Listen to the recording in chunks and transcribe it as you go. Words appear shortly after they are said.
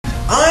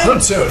I'm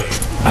Tony.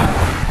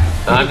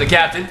 I'm the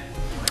captain.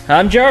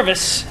 I'm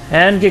Jarvis,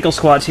 and Giggle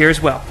Squad's here as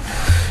well.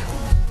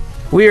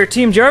 We are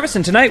Team Jarvis,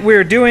 and tonight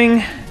we're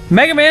doing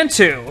Mega Man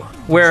 2,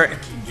 where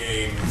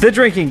the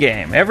drinking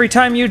game. Every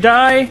time you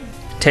die,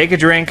 take a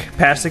drink,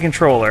 pass the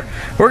controller.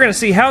 We're going to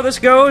see how this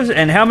goes,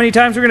 and how many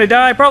times we're going to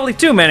die. Probably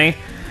too many.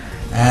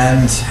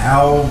 And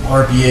how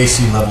our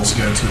BAC levels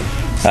go to.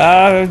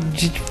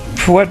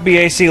 What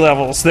BAC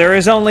levels? There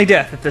is only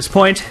death at this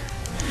point.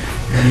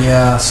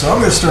 Yeah, so I'm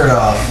going to start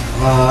off.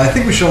 I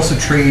think we should also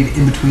trade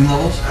in between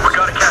levels. We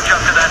gotta catch up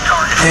to that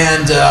target.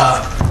 And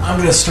I'm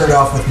going to start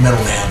off with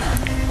Metal Man.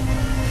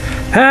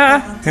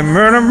 I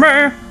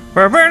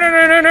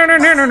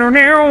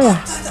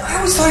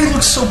always thought he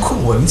looked so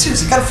cool. I mean,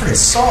 seriously, he got a freaking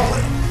saw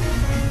blade.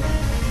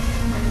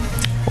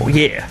 Oh,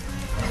 yeah.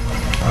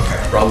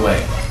 Okay. Wrong way.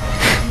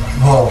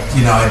 Well,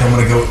 you know, I don't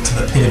want to go to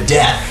the pit of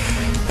death.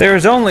 There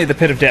is only the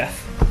pit of death.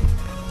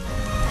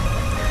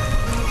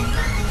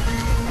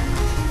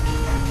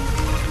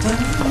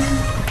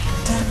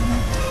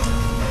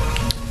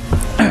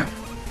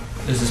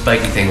 There's a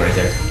spiky thing right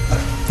there.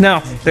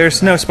 No,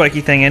 there's no spiky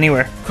thing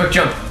anywhere. Quick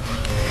jump.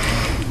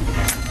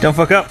 Don't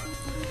fuck up.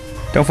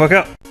 Don't fuck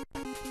up.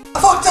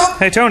 I fucked up!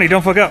 Hey, Tony,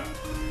 don't fuck up.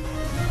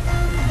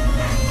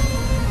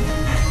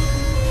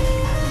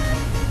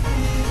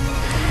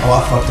 Oh,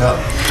 I fucked up.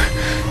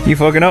 You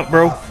fucking up,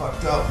 bro. I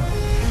fucked up.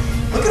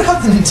 Look at how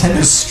the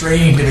Nintendo's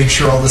straining to make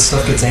sure all this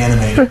stuff gets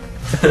animated.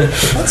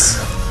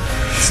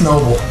 That's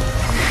noble.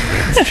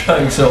 It's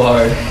trying so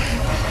hard.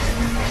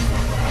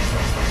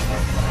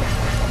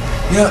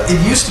 You know,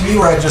 it used to be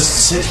where I'd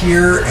just sit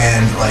here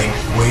and, like,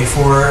 wait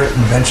for it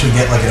and eventually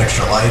get, like, an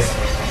extra life.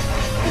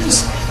 And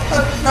just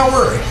not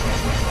worry.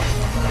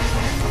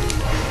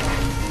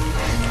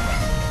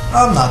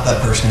 I'm not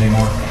that person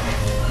anymore.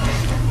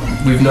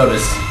 We've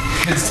noticed.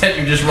 Instead,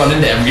 you just run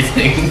into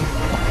everything.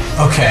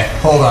 Okay,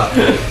 hold on.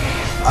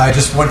 I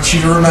just want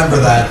you to remember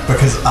that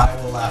because I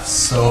will laugh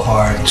so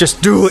hard.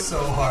 Just do it. So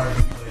hard when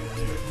you play it,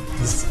 dude.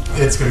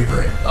 It's gonna be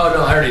great. Oh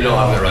no, I already know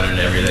I'm gonna run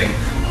into everything.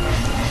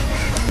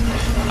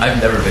 I've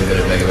never been good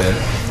at Mega Man.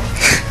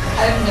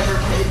 I've never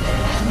played Mega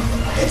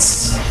Man.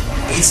 It's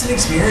an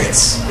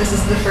experience. This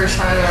is the first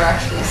time I've ever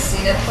actually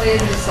seen it played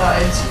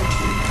besides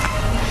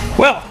YouTube.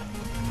 Well,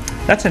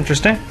 that's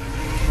interesting.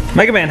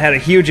 Mega Man had a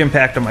huge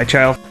impact on my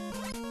childhood.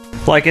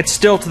 Like, it's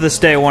still to this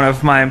day one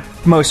of my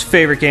most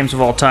favorite games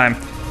of all time.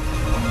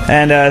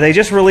 And they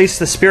just released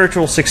the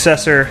spiritual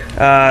successor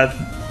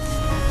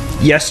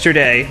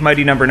yesterday,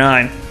 Mighty Number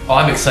 9. Oh,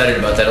 I'm excited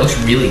about that. It looks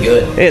really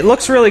good. It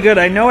looks really good.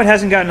 I know it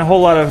hasn't gotten a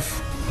whole lot of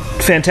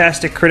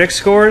fantastic critic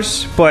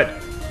scores, but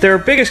their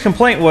biggest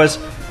complaint was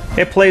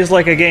it plays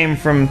like a game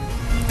from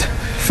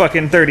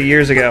fucking 30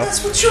 years ago.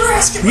 That's what you're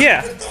asking.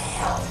 Yeah. What the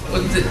hell?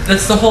 Well,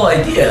 that's the whole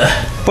idea.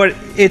 But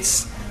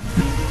it's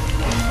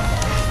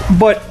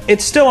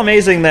still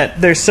amazing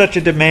that there's such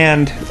a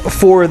demand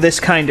for this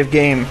kind of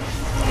game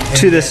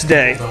to this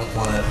day. People don't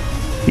want it.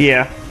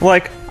 Yeah.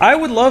 Like, I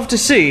would love to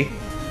see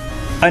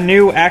a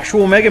new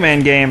actual Mega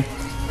Man game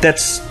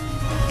that's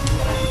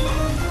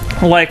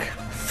like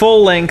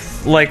full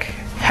length, like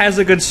has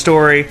a good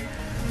story,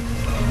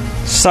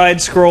 side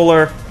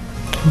scroller,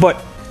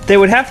 but they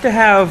would have to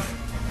have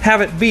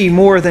it be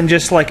more than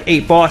just like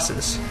 8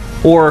 bosses,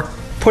 or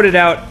put it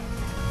out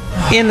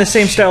in the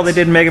same style they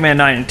did in Mega Man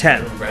 9 and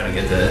 10. I'm trying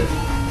to get the...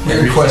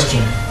 Good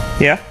question.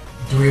 Yeah?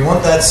 Do we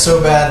want that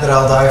so bad that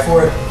I'll die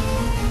for it?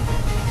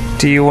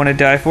 Do you want to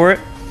die for it?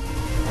 I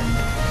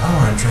don't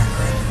want to drink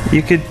right now.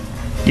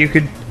 You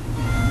could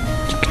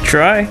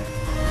try.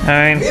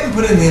 I We mean, haven't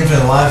put in the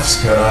infinite lives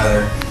code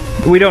either.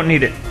 we don't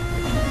need it.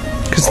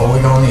 Oh,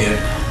 we gonna need it.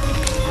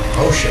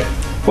 Oh shit.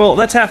 Well,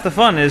 that's half the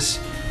fun, is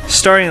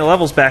starting the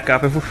levels back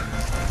up. What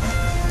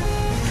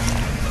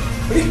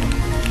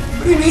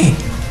do you mean?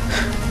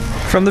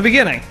 From the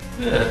beginning.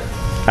 Yeah.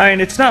 I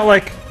mean, it's not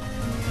like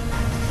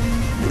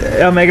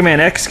a Mega Man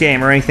X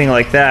game or anything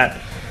like that,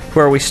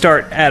 where we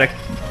start at a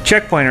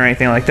checkpoint or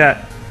anything like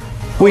that.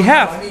 We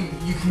have. I mean,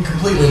 you can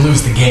completely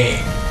lose the game.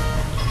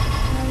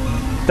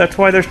 That's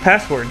why there's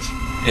passwords.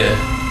 Yeah.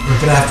 You're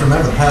gonna have to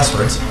remember the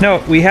passwords. No,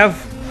 we have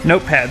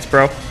notepads,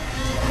 bro.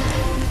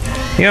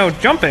 You know,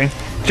 jumping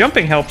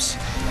helps.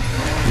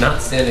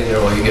 Not standing there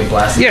while you get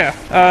blasted. Yeah,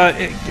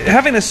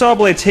 having the saw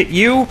blades hit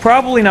you,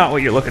 probably not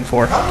what you're looking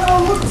for. I don't know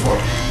what I'm looking for.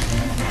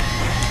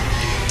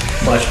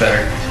 Much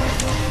better.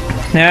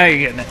 Now you're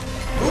getting it.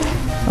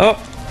 Oh,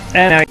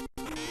 and now.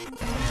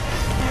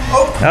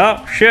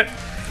 Oh, shit.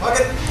 Fuck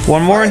it.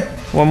 One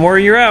more,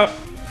 you're out.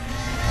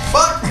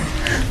 Fuck.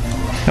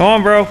 Come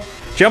on, bro.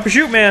 Jump and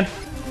shoot, man.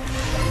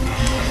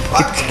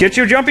 Fuck. Get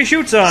your jumpy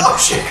shoots on. Oh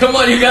shit. Come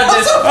on, you got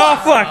this. Oh,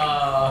 fuck.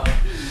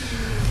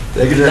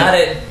 Take it Got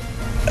it.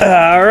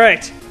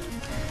 Alright.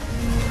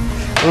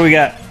 What do we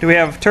got? Do we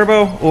have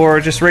turbo or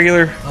just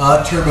regular?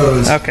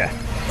 Turbos. Okay.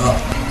 Oh,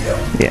 yeah.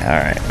 Yeah,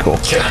 alright, cool.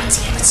 God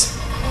damn it.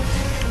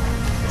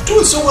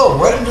 Doing so well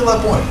right until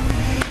that point.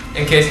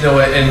 In case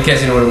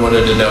anyone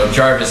wanted to know,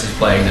 Jarvis is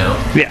playing now.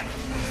 Yeah.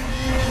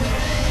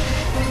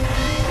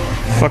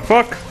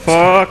 Fuck.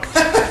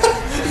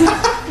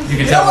 You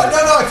can You know tell. what? No,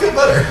 I feel significantly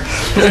better.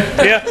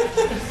 Yeah.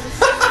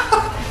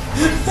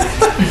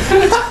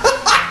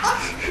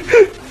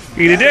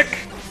 Eat a dick.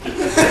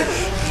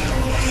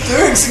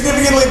 Doing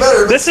significantly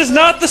better. This is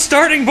not the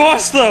starting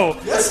boss, though.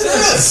 Yes, it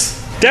is.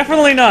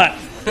 Definitely not.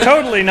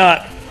 Totally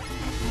not.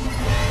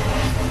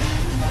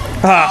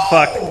 Ah,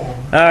 fuck.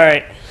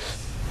 Alright.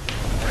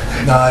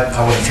 No,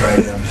 I wouldn't try it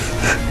again.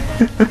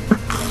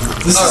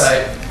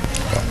 Alright.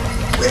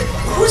 Wait,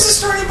 who's the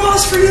starting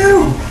boss for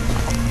you?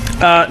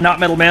 Not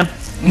Metal Man.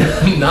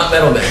 Not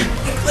Metal Man.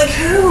 Like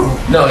who?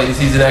 No,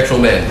 he's an actual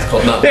man. It's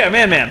called Not Yeah,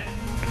 Man Man.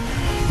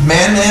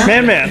 Man.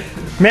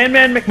 Man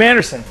Man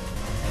McManderson.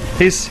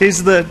 He's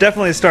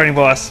definitely the starting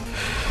boss.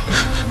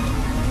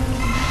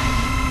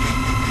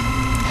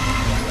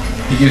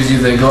 He gives you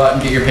the go out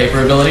and get your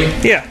paper ability.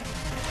 Yeah.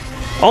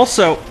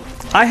 Also,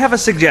 I have a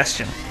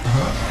suggestion.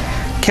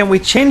 Can we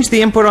change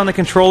the input on the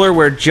controller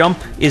where jump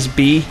is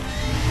B?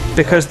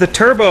 Because the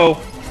turbo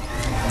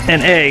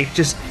and A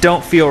just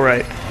don't feel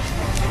right.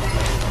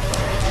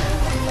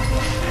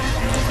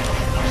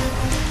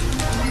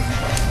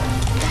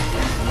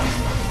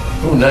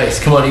 Ooh, nice.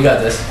 Come on, you got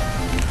this.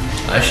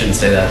 I shouldn't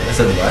say that. I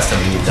said the last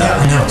time you Yeah,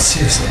 died. I know.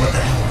 Seriously, what the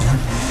hell, man?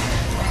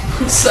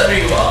 Whose side are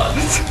you on?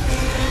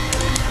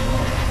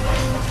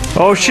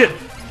 Oh shit.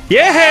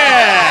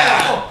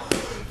 Yeah!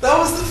 That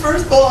was the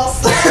first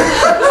boss.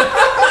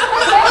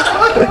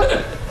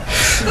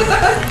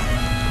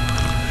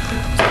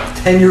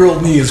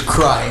 10-year-old me is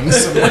crying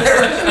somewhere.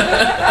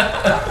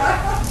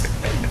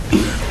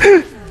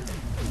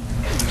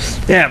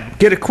 Yeah,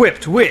 get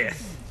equipped with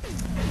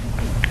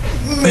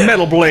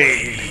Metal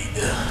Blade.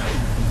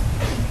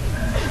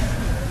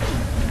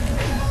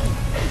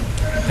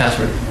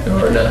 Password.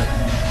 Or no. No,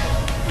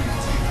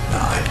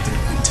 I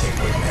didn't take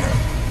Blade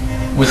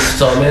Man. With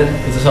Sawman?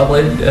 With the Saw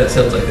Blade? That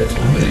sounds like that's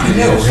what I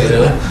know,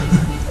 really.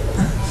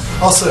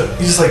 Also,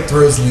 he just like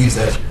throws leaves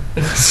at you.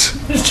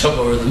 Just jump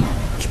over them.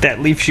 Get that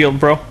leaf shield,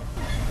 bro.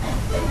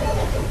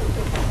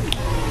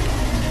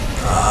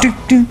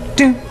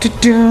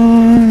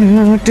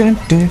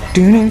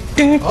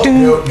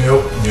 Oh,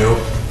 nope.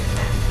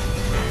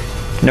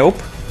 Nope.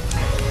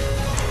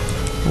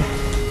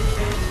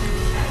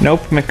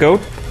 Nope,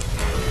 McGoat.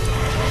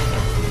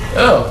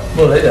 Oh,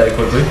 well, they died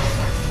quickly.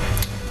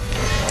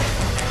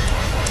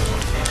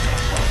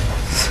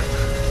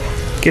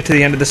 Get to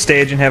the end of the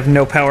stage and have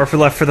no power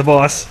left for the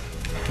boss.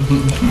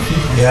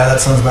 Yeah, that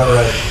sounds about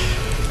right.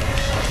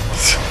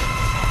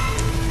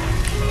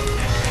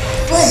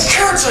 Boom,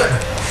 Curtain!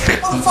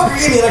 Motherfucker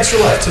gave me an extra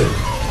life, too.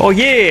 Oh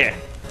yeah! I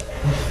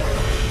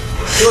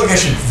feel like I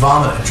should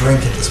vomit a drink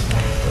at this point,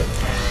 but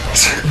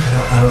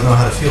I don't know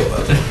how to feel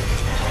about it.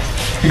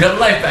 You got a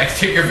life back.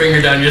 Stick your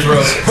finger down your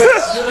throat.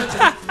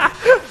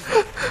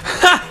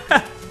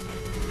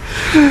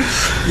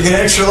 You get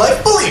an extra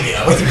life? Believe me,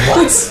 what?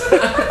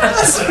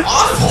 That's an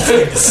awful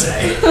thing to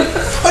say.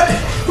 What?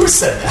 Who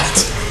said that?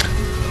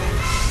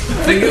 I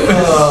think it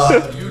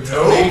was you,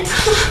 Nope.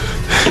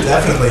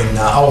 Definitely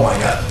not. Oh my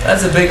god.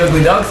 That's a big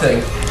ugly dog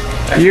thing.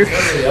 Actually, You're-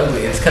 it's not really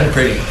ugly. It's kind of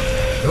pretty.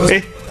 That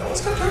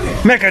was kind of pretty.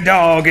 Mecha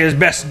Dog is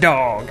best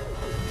dog.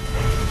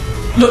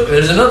 Look,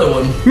 there's another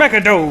one.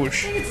 Mecha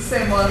Doge. It's the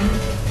same one.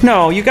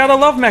 No, you gotta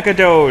love Mecha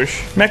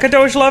Doge. Mecha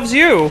Doge loves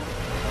you.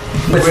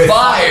 With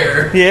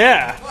fire.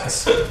 Yeah.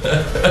 Nice.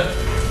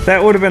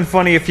 That would have been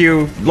funny if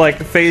you, like,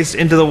 phased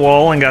into the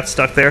wall and got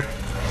stuck there.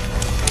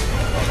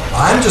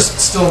 I'm just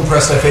still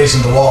impressed I phased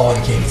into the wall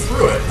and came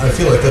through it. I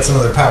feel like that's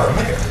another power of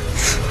Mega.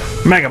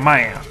 Mega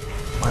Man.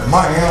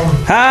 My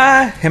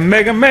I am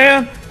Mega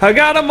Man. I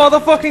got a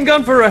motherfucking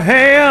gun for a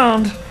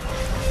hand.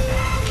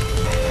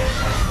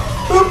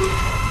 Boop.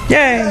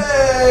 Yay.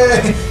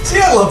 Hey. See,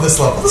 I love this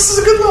level. This is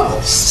a good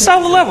level.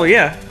 Solid level,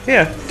 yeah.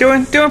 Yeah.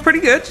 Doing pretty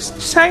good.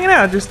 Just hanging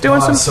out. Just doing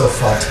Oh, I'm some. so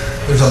fucked.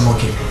 There's a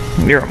monkey.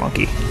 You're a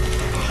monkey.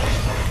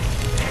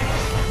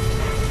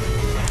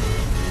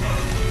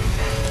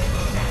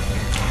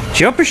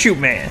 Jump or shoot,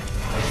 man.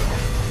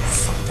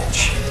 Fuck that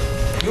shit.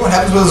 You know what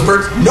happens with those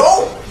birds?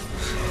 No!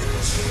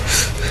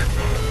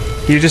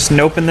 You just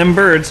noping them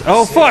birds.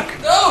 Oh, fuck.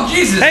 Oh,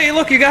 Jesus. Hey,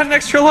 look, you got an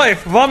extra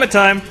life. Vomit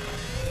time.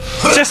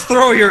 Just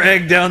throw your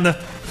egg down the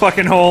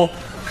fucking hole.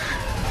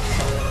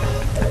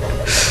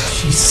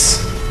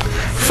 Jesus.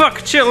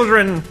 Fuck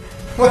children.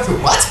 What?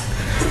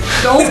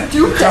 Don't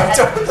do that.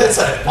 That's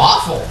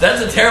awful.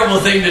 That's a terrible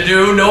thing to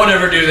do. No one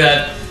ever do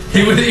that.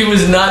 He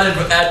was not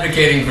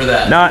advocating for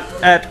that. Not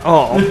at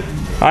all.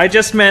 I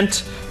just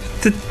meant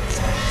to you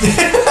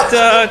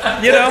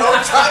know.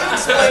 Don't try to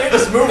explain it.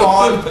 Just move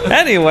on.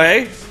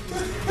 Anyway,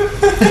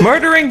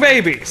 murdering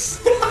babies.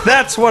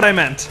 That's what I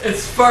meant.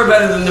 It's far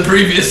better than the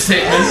previous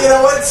statement. You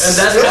know what? And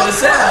that's kind of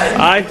sad.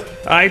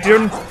 I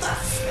didn't.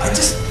 I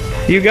just.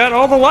 You got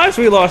all the lives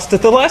we lost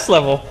at the last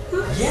level.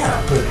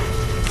 Yeah, but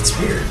it's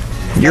weird.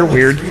 You're Like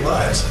weird. 3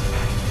 lives.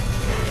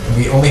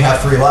 We only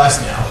have 3 lives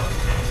now.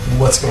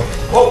 What's going?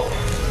 Oh.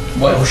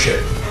 What? Oh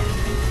shit.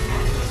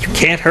 You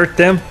can't hurt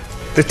them.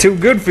 They're too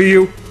good for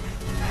you.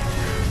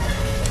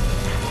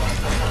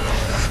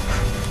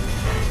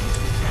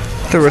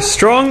 They're a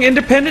strong,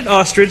 independent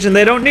ostrich, and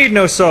they don't need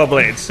no saw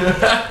blades.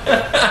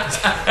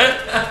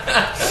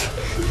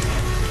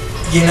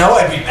 You know,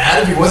 I'd be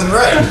mad if he wasn't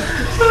right.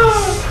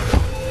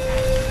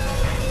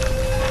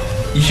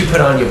 You should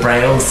put on your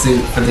brown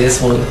suit for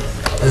this one.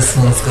 This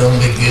one's gonna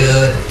be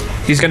good.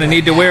 He's gonna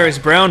need to wear his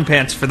brown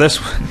pants for this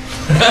one.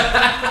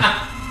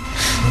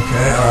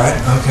 Okay, alright,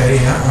 okay,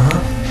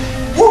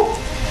 yeah, Woo!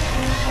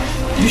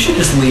 You should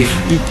just leave.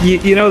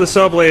 You know the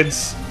saw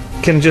blades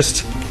can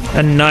just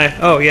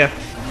annihilate. Oh yeah,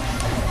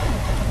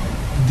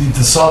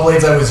 The saw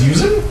blades I was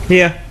using?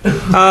 yeah.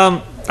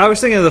 I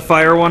was thinking of the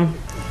fire one.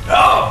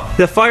 Oh!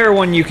 The fire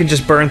one you can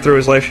just burn through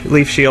his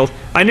leaf shield.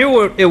 I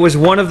knew it was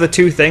one of the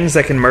two things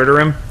that can murder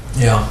him.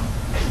 Yeah.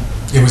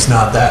 It was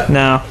not that.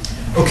 No.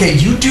 Okay,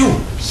 you do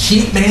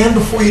Heat Man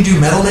before you do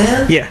Metal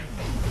Man? Yeah.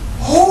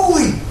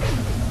 Holy...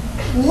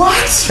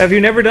 What? Have you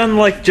never done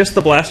like just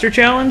the blaster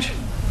challenge?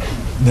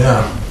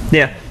 No.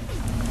 Yeah.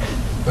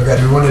 Okay,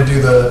 do we want to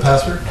do the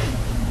password?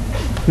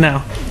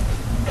 No.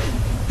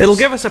 It'll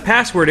give us a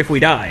password if we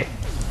die.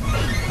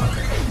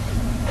 Okay.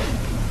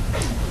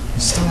 You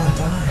still want to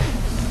die?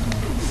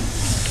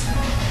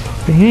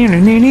 I can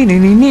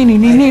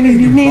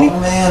do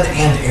Ballman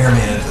and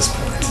Airman at this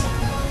point.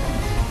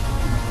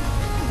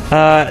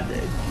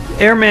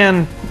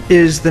 Airman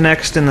is the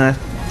next in the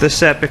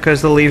set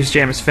because the Leaves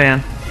Jam is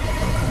fan.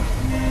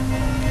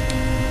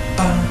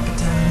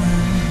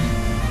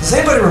 Does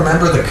anybody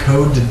remember the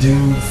code to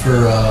do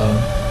for,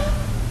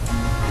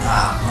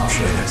 I'll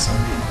show you next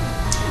time.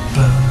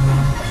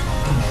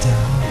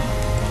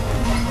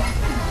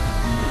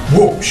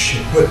 Whoa,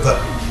 shit, what the...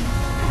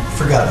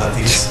 Forgot about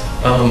these.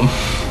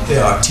 They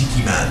are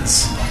Tiki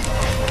Mans.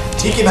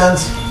 Tiki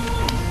Mans.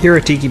 You're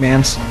a Tiki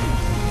Mans. I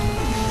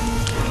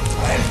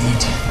am the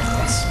Tiki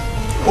Mans.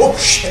 Oh,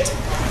 shit.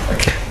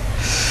 Okay.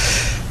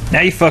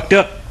 Now you fucked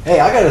up. Hey,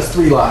 I got us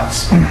 3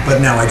 lives. But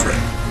now I drink.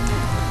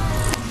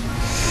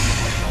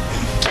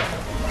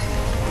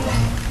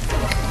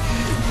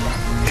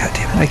 God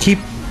damn it! I keep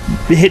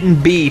hitting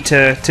B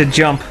to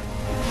jump.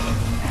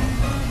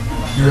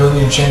 You really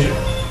need to change it?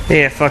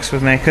 Yeah, it fucks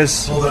with me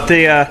because Hold on.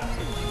 the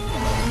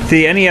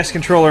NES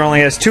controller only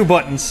has 2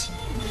 buttons.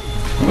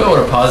 You might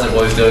want to pause it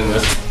while he's doing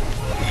this.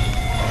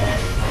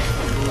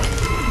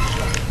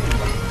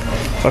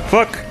 Fuck,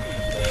 fuck.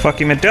 Fuck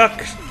him a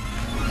duck.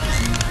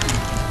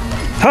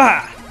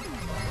 Ha!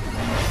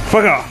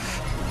 Fuck off.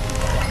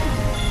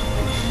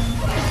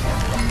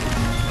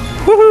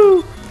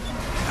 Woohoo!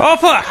 Oh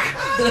fuck!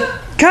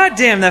 God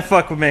damn, that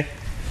fucked with me.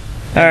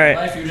 Alright.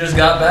 Life you just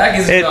got back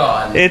is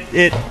gone.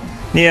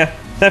 Yeah.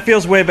 That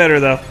feels way better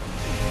though.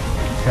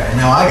 Okay,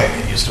 now I gotta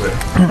get used to it.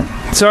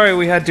 Sorry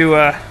we had to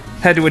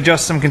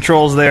adjust some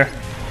controls there.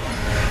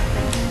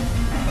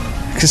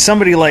 Cause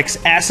somebody likes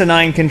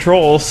asinine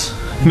controls.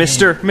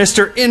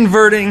 Mr.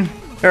 Inverting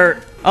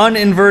or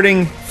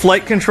uninverting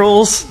flight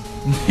controls.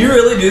 You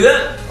really do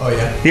that? Oh,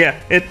 yeah. Yeah,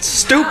 it's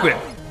stupid.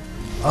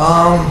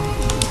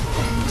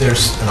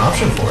 There's an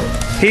option for it.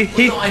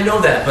 No, I know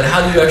that, but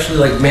how do you actually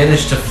like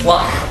manage to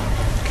fly?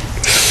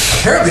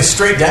 Apparently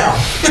straight down.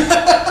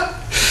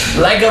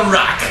 Like a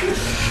rock.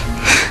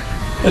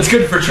 It's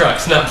good for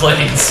trucks, not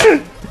planes.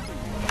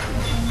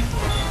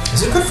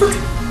 Is it good for...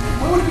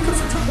 Why would it be good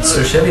for trucks?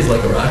 So Chevy's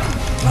like a rock.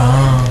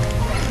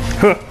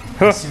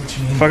 I see what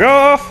you mean. Fuck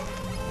off!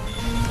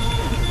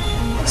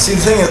 See,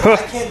 the thing is, I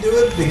can't do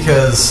it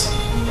because...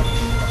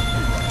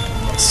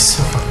 It's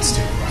so fucking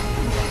stupid.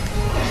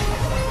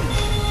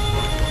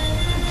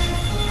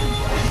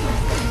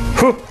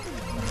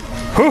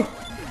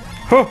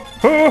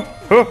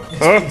 It's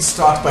being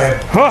stalked by a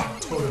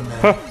totem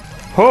man.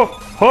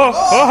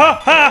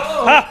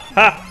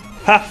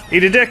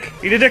 Eat a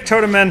dick,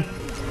 totem man.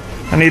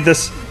 I need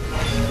this.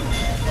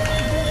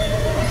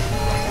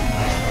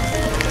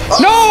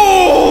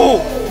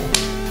 No!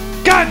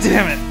 God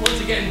damn it!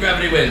 Once again,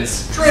 gravity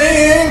wins.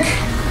 Drink!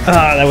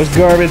 Ah, that was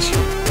garbage.